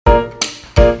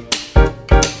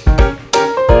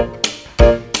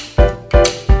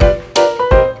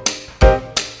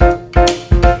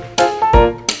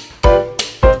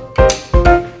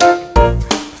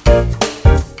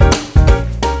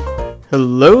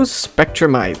Hello,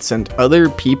 Spectrumites and other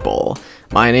people.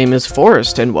 My name is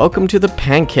Forrest, and welcome to the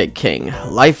Pancake King,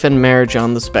 Life and Marriage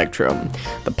on the Spectrum,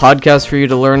 the podcast for you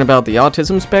to learn about the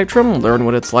autism spectrum, learn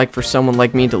what it's like for someone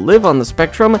like me to live on the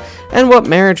spectrum, and what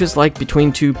marriage is like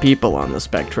between two people on the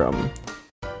spectrum.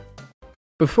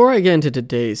 Before I get into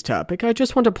today's topic, I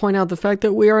just want to point out the fact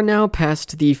that we are now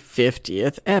past the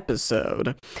 50th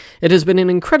episode. It has been an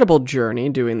incredible journey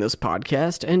doing this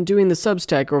podcast and doing the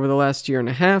Substack over the last year and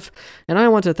a half, and I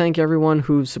want to thank everyone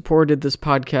who's supported this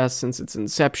podcast since its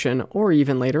inception or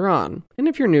even later on. And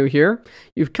if you're new here,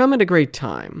 you've come at a great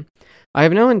time. I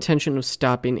have no intention of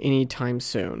stopping anytime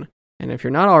soon, and if you're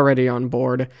not already on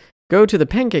board, go to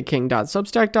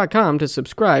thepancakeking.substack.com to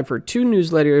subscribe for 2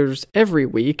 newsletters every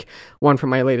week, one for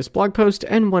my latest blog post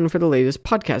and one for the latest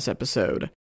podcast episode.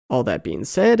 All that being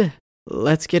said,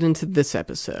 let's get into this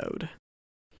episode.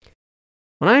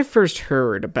 When I first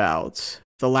heard about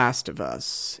The Last of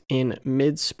Us in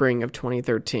mid-spring of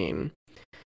 2013,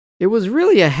 it was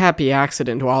really a happy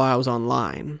accident while I was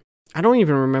online. I don't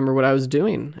even remember what I was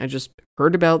doing. I just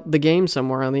heard about the game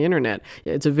somewhere on the internet.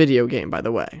 It's a video game, by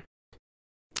the way.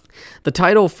 The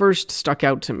title first stuck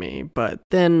out to me, but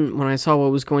then when I saw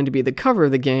what was going to be the cover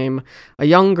of the game, a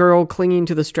young girl clinging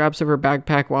to the straps of her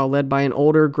backpack while led by an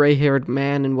older, gray-haired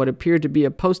man in what appeared to be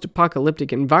a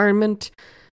post-apocalyptic environment,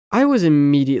 I was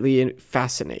immediately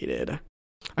fascinated.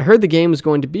 I heard the game was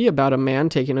going to be about a man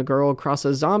taking a girl across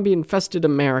a zombie-infested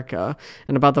America,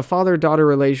 and about the father-daughter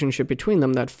relationship between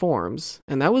them that forms,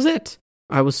 and that was it.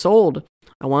 I was sold.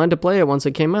 I wanted to play it once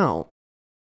it came out.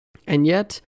 And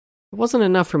yet, it wasn't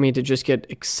enough for me to just get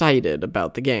excited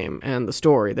about the game and the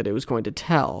story that it was going to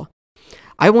tell.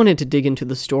 I wanted to dig into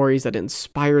the stories that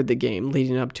inspired the game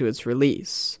leading up to its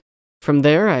release. From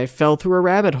there, I fell through a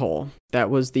rabbit hole that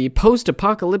was the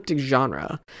post-apocalyptic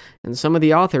genre, and some of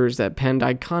the authors that penned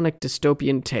iconic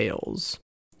dystopian tales.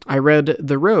 I read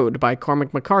The Road by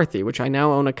Cormac McCarthy, which I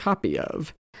now own a copy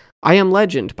of. I Am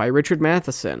Legend by Richard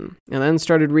Matheson, and then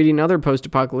started reading other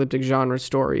post-apocalyptic genre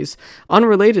stories,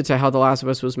 unrelated to how The Last of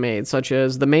Us was made, such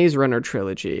as the Maze Runner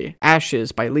trilogy,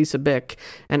 Ashes by Lisa Bick,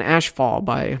 and Ashfall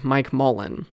by Mike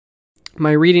Mullen.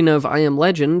 My reading of I Am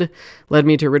Legend led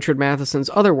me to Richard Matheson's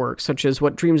other works, such as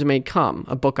What Dreams May Come,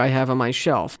 a book I have on my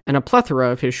shelf, and a plethora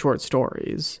of his short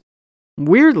stories.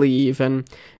 Weirdly even,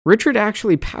 Richard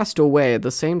actually passed away at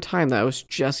the same time that I was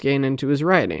just getting into his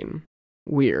writing.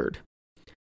 Weird.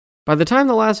 By the time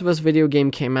The Last of Us video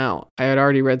game came out, I had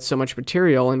already read so much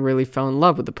material and really fell in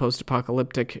love with the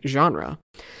post-apocalyptic genre.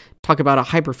 Talk about a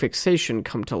hyperfixation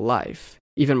come to life.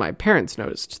 Even my parents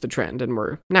noticed the trend and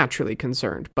were naturally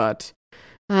concerned, but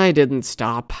I didn't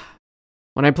stop.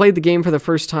 When I played the game for the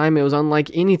first time, it was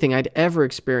unlike anything I'd ever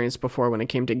experienced before when it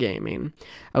came to gaming.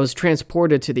 I was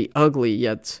transported to the ugly,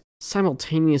 yet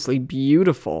simultaneously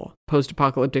beautiful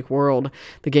post-apocalyptic world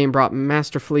the game brought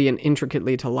masterfully and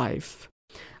intricately to life.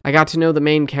 I got to know the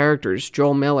main characters,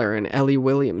 Joel Miller and Ellie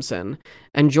Williamson,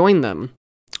 and joined them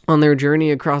on their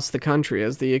journey across the country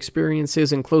as the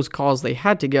experiences and close calls they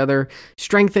had together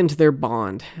strengthened their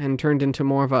bond and turned into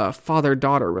more of a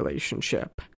father-daughter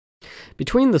relationship.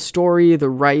 Between the story, the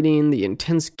writing, the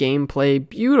intense gameplay,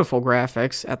 beautiful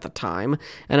graphics at the time,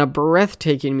 and a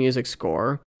breathtaking music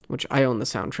score, which I own the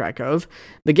soundtrack of,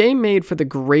 the game made for the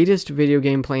greatest video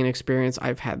game playing experience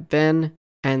I've had then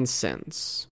and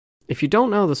since. If you don't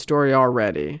know the story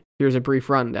already, here's a brief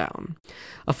rundown.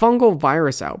 A fungal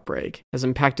virus outbreak has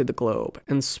impacted the globe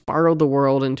and spiraled the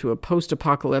world into a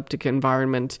post-apocalyptic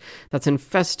environment that's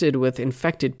infested with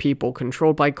infected people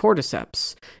controlled by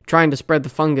cordyceps, trying to spread the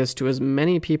fungus to as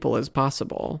many people as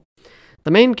possible. The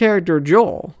main character,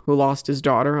 Joel, who lost his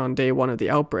daughter on day 1 of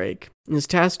the outbreak, is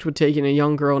tasked with taking a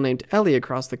young girl named Ellie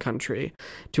across the country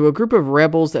to a group of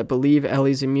rebels that believe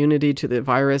Ellie's immunity to the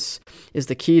virus is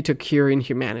the key to curing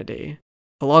humanity.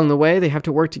 Along the way, they have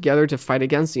to work together to fight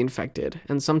against the infected,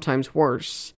 and sometimes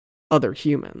worse, other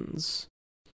humans.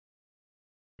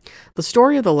 The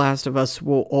story of The Last of Us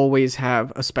will always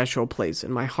have a special place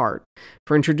in my heart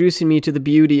for introducing me to the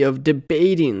beauty of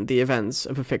debating the events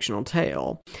of a fictional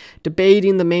tale,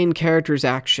 debating the main character's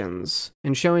actions,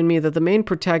 and showing me that the main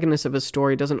protagonist of a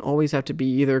story doesn't always have to be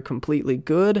either completely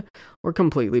good or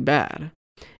completely bad.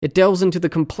 It delves into the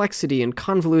complexity and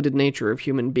convoluted nature of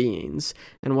human beings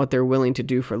and what they're willing to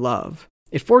do for love.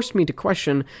 It forced me to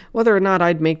question whether or not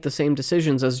I'd make the same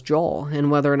decisions as Joel,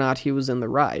 and whether or not he was in the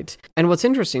right. And what's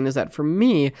interesting is that for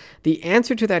me, the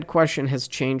answer to that question has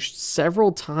changed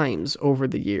several times over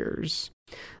the years.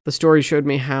 The story showed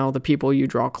me how the people you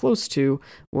draw close to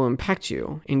will impact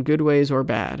you, in good ways or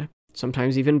bad,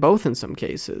 sometimes even both in some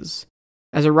cases.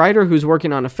 As a writer who's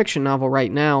working on a fiction novel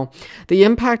right now, the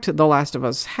impact The Last of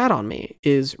Us had on me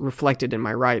is reflected in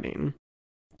my writing.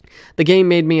 The game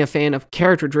made me a fan of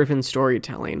character-driven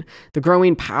storytelling, the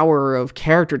growing power of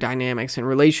character dynamics and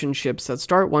relationships that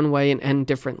start one way and end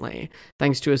differently,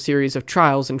 thanks to a series of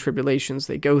trials and tribulations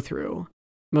they go through.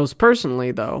 Most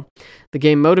personally, though, the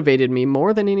game motivated me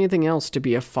more than anything else to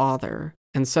be a father,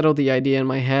 and settled the idea in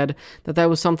my head that that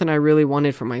was something I really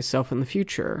wanted for myself in the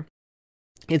future.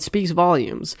 It speaks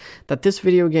volumes that this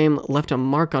video game left a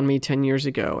mark on me 10 years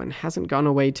ago and hasn't gone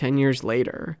away 10 years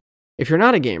later. If you're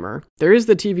not a gamer, there is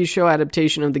the TV show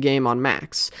adaptation of the game on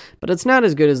Max, but it's not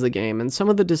as good as the game, and some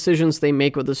of the decisions they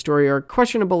make with the story are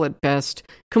questionable at best,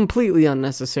 completely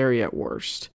unnecessary at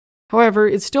worst. However,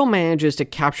 it still manages to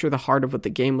capture the heart of what the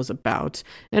game was about,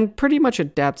 and pretty much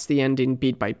adapts the ending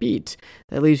beat by beat,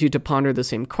 that leaves you to ponder the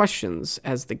same questions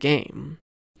as the game.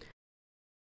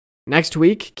 Next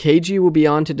week, KG will be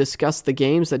on to discuss the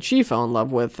games that she fell in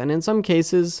love with, and in some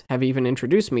cases, have even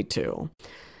introduced me to.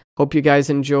 Hope you guys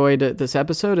enjoyed this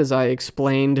episode as I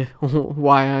explained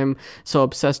why I'm so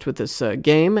obsessed with this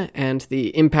game and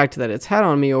the impact that it's had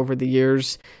on me over the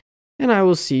years, and I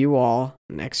will see you all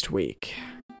next week.